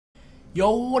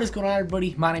Yo, what is going on,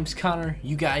 everybody? My name's Connor.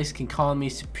 You guys can call me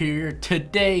Superior.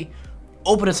 Today,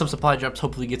 opening some supply drops,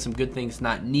 hopefully get some good things,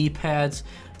 not knee pads,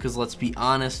 because let's be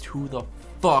honest, who the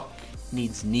fuck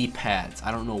needs knee pads?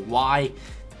 I don't know why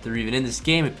they're even in this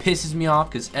game. It pisses me off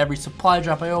because every supply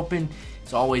drop I open,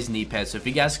 it's always knee pads. So if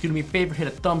you guys could do me a favor, hit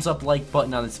a thumbs up, like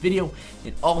button on this video.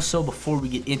 And also, before we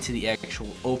get into the actual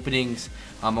openings,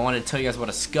 I wanted to tell you guys about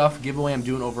a scuff giveaway I'm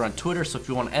doing over on Twitter. So if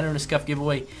you want to enter in a scuff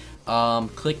giveaway,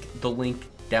 click the link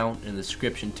down in the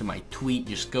description to my tweet.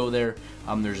 Just go there.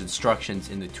 There's instructions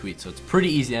in the tweet, so it's pretty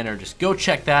easy to enter. Just go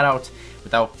check that out.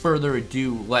 Without further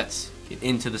ado, let's get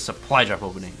into the supply drop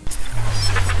opening.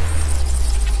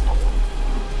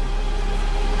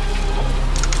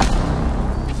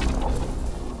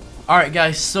 Alright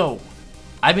guys, so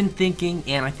I've been thinking,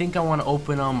 and I think I want to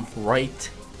open them right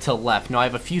to left. Now I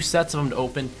have a few sets of them to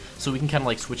open, so we can kind of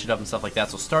like switch it up and stuff like that.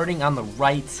 So starting on the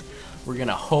right, we're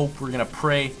gonna hope, we're gonna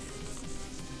pray.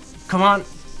 Come on.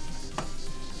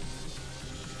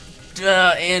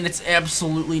 And it's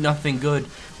absolutely nothing good.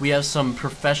 We have some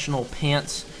professional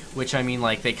pants, which I mean,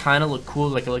 like, they kind of look cool.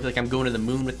 Like, I look like I'm going to the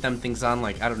moon with them things on.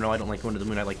 Like, I don't know, I don't like going to the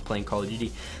moon. I like playing Call of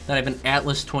Duty. Then I have an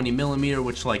Atlas 20mm,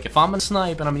 which, like, if I'm gonna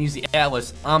snipe and I'm gonna use the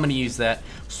Atlas, I'm gonna use that.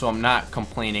 So I'm not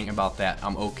complaining about that.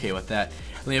 I'm okay with that.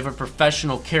 We have a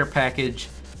professional care package.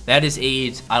 That is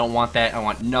AIDS. I don't want that. I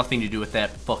want nothing to do with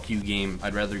that. Fuck you, game.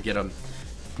 I'd rather get them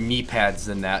knee pads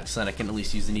than that, so that I can at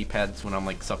least use the knee pads when I'm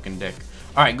like sucking dick.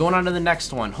 Alright, going on to the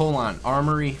next one. Hold on.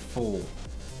 Armory full.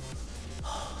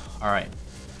 Alright.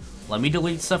 Let me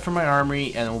delete stuff from my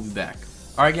armory and then we'll be back.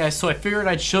 Alright guys, so I figured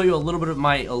I'd show you a little bit of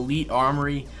my elite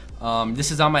armory.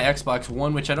 This is on my Xbox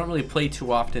One, which I don't really play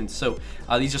too often. So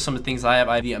these are some of the things I have.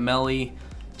 I have the Amelie.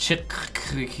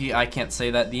 I can't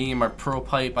say that. The AMR Pro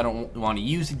Pipe. I don't want to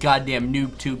use the goddamn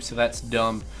noob tube, so that's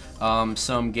dumb.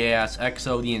 Some gas,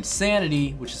 EXO, the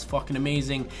Insanity, which is fucking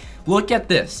amazing. Look at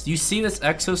this. You see this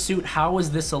exosuit? How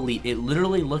is this elite? It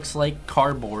literally looks like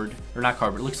cardboard, or not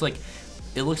cardboard.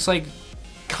 It looks like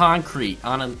concrete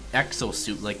on an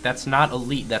exosuit. Like, that's not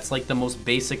elite. That's like the most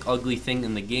basic ugly thing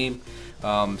in the game.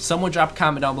 Someone drop a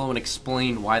comment down below and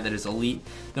explain why that is elite.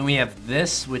 Then we have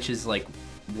this, which is like,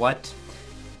 what?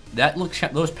 That looks,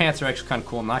 those pants are actually kind of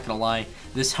cool, I'm not gonna lie.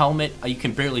 This helmet, you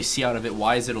can barely see out of it.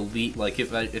 Why is it elite? Like,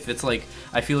 if it's like,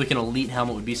 I feel like an elite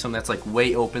helmet would be something that's like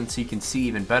way open so you can see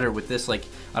even better. With this, like,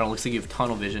 I don't know, looks like you have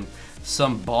tunnel vision.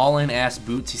 Some ballin' ass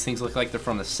boots. These things look like they're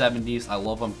from the 70s. I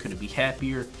love them, couldn't be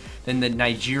happier. Then the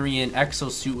Nigerian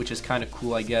exosuit, which is kind of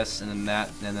cool, I guess. And then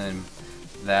that, and then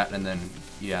that, and then,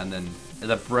 yeah, and then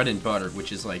the bread and butter,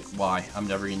 which is like, why? I'm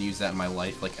never gonna use that in my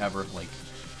life, like, ever, like.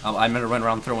 I'm gonna run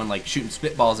around throwing, like, shooting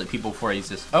spitballs at people before I use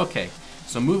this. Okay,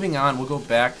 so moving on, we'll go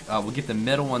back. We'll get the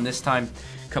middle one this time.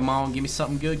 Come on, give me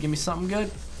something good. Give me something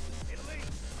good.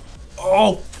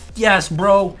 Oh, yes,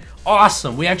 bro.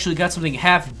 Awesome. We actually got something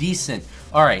half decent.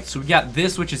 All right, so we got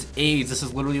this, which is AIDS. This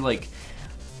is literally like,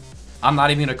 I'm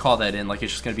not even gonna call that in. Like,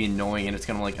 it's just gonna be annoying, and it's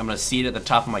gonna, like, I'm gonna see it at the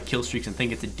top of my kill streaks and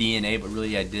think it's a DNA, but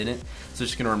really I didn't. So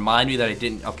it's just gonna remind me that I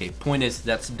didn't. Okay, point is,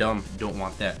 that's dumb. Don't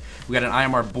want that. We got an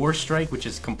IMR Boar Strike, which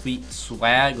is complete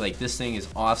swag. Like, this thing is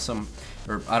awesome.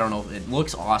 Or I don't know, it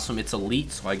looks awesome. It's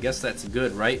elite, so I guess that's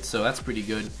good, right? So that's pretty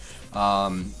good.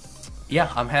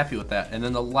 Yeah, I'm happy with that. And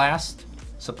then the last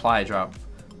supply drop,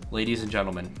 ladies and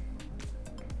gentlemen,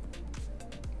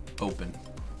 open.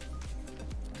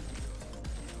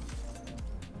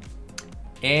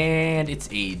 And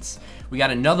it's AIDS. We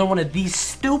got another one of these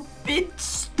stupid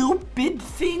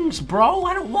things, bro.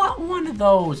 I don't want one of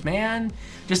those, man.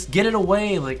 Just get it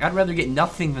away. Like, I'd rather get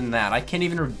nothing than that. I can't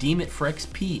even redeem it for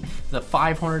XP. The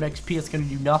 500 XP, it's gonna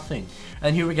do nothing.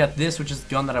 And here we got this, which is a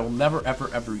gun that I will never,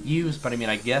 ever use. But I mean,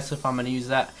 I guess if I'm gonna use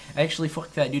that, actually,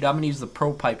 fuck that, dude. I'm gonna use the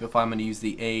Pro Pipe if I'm gonna use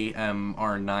the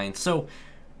AMR9. So,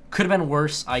 could have been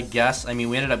worse, I guess. I mean,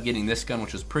 we ended up getting this gun,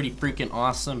 which was pretty freaking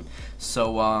awesome.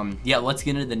 So, yeah, let's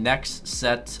get into the next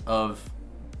set of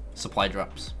supply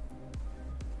drops.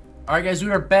 Alright, guys, we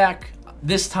are back.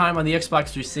 This time on the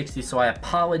Xbox 360, so I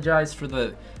apologize for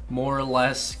the more or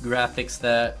less graphics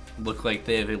that look like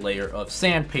they have a layer of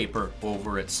sandpaper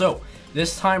over it. So,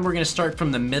 this time we're going to start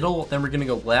from the middle, then we're going to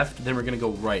go left, then we're going to go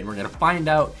right. And we're going to find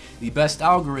out the best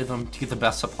algorithm to get the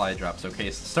best supply drops,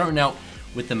 okay? So, starting out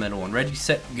with the middle one. Ready,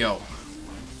 set, go.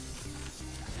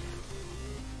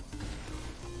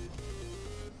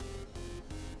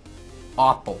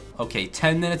 Awful. Okay,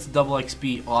 10 minutes double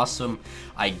XP, awesome.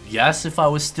 I guess if I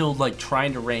was still like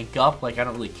trying to rank up, like I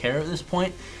don't really care at this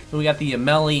point. Then we got the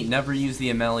Amelie, never use the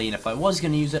Amelie, and if I was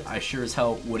gonna use it, I sure as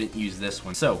hell wouldn't use this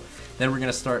one. So then we're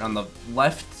gonna start on the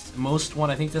leftmost one.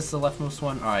 I think this is the leftmost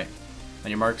one. All right,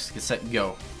 on your marks, get set,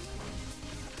 go.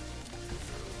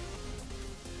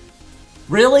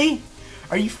 Really?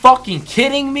 Are you fucking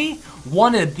kidding me?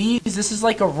 One of these? This is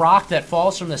like a rock that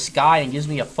falls from the sky and gives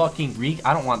me a fucking reek.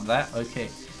 I don't want that. Okay.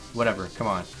 Whatever. Come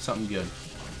on. Something good.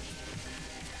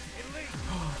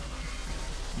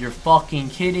 You're fucking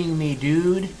kidding me,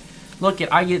 dude. Look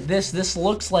at, I get this. This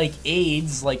looks like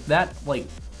AIDS. Like that, like,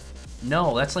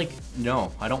 no, that's like,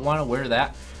 no. I don't want to wear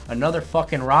that. Another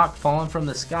fucking rock falling from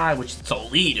the sky, which it's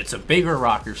elite. It's a bigger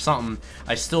rock or something.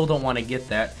 I still don't want to get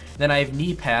that. Then I have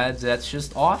knee pads. That's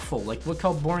just awful. Like, look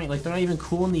how boring. Like, they're not even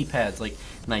cool knee pads. Like,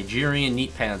 Nigerian knee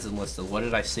pads enlisted. What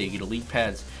did I say? You get elite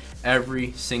pads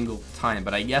every single time.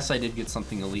 But I guess I did get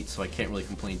something elite, so I can't really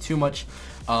complain too much.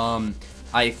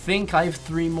 I think I have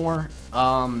 3 more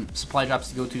supply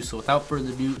drops to go to, so without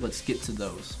further ado, let's get to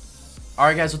those.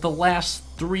 Alright guys, with the last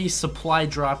 3 supply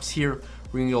drops here,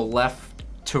 we're going to go left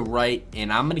to right,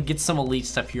 and I'm going to get some elite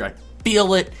stuff here. I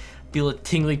feel it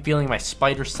tingling, feeling my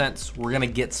spider sense. We're going to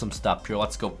get some stuff here.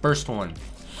 Let's go. First one.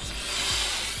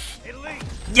 Elite.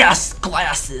 Yes,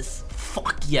 glasses.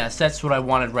 Fuck yes, that's what I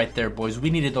wanted right there, boys. We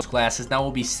needed those glasses. Now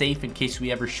we'll be safe in case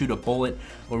we ever shoot a bullet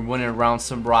or we're running around,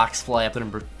 some rocks fly up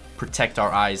and protect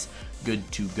our eyes.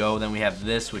 Good to go. Then we have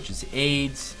this, which is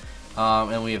AIDS,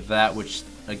 and we have that, which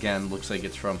again looks like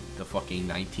it's from the fucking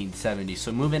 1970s.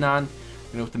 So moving on,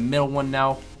 we're going with the middle one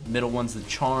now. Middle one's the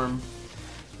charm.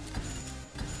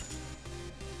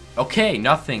 Okay,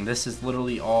 nothing. This is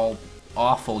literally all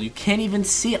awful. You can't even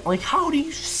see it. Like, how do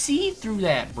you see through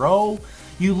that, bro?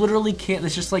 You literally can't.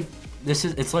 It's just like,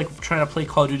 it's like trying to play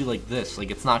Call of Duty like this.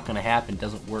 Like, it's not gonna happen. It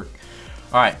doesn't work.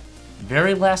 Alright,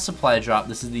 very last supply drop.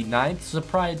 This is the 9th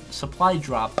supply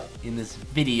drop in this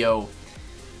video.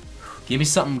 Give me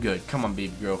something good. Come on,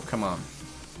 baby girl. Come on.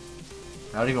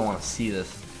 I don't even want to see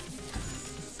this.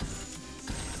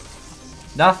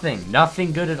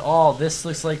 Nothing good at all. This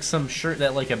looks like some shirt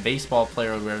that like a baseball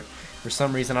player would wear. For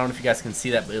some reason, I don't know if you guys can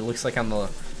see that, but it looks like on the,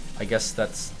 I guess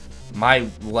that's my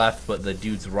left, but the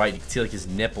dude's right. You can see like his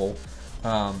nipple.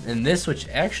 And this, which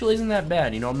actually isn't that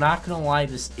bad. You know, I'm not gonna lie,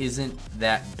 this isn't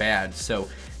that bad. So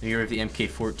here we have the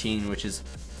MK14, which is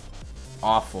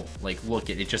awful. Like, look,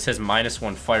 it just has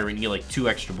 -1 fire and you get like 2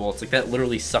 extra bullets. Like, that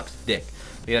literally sucks dick.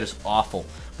 Like, that is awful.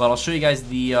 But I'll show you guys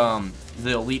the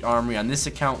elite armory on this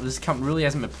account. This account really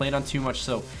hasn't been played on too much,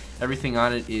 so everything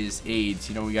on it is AIDS.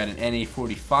 You know, we got an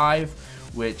NA45,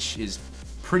 which is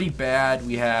pretty bad.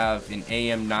 We have an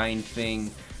AM9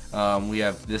 thing. We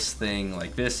have this thing.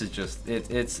 Like, this is just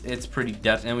it's pretty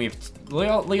death. And we have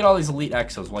look at all these elite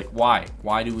exos. Like,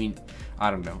 why do we?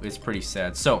 I don't know. It's pretty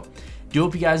sad. So, do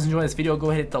hope you guys enjoyed this video. Go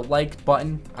ahead and hit the like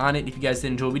button on it if you guys did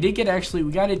enjoy. We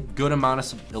got a good amount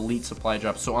of elite supply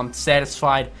drops, so I'm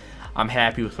satisfied. I'm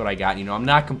happy with what I got. You know, I'm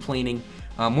not complaining.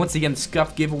 Once again, the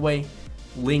scuff giveaway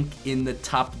link in the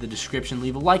top of the description.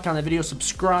 Leave a like on the video.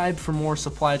 Subscribe for more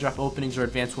supply drop openings or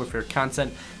Advanced Warfare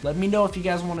content. Let me know if you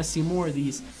guys want to see more of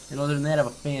these. And other than that, have a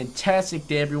fantastic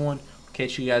day, everyone.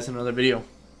 Catch you guys in another video.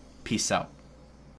 Peace out.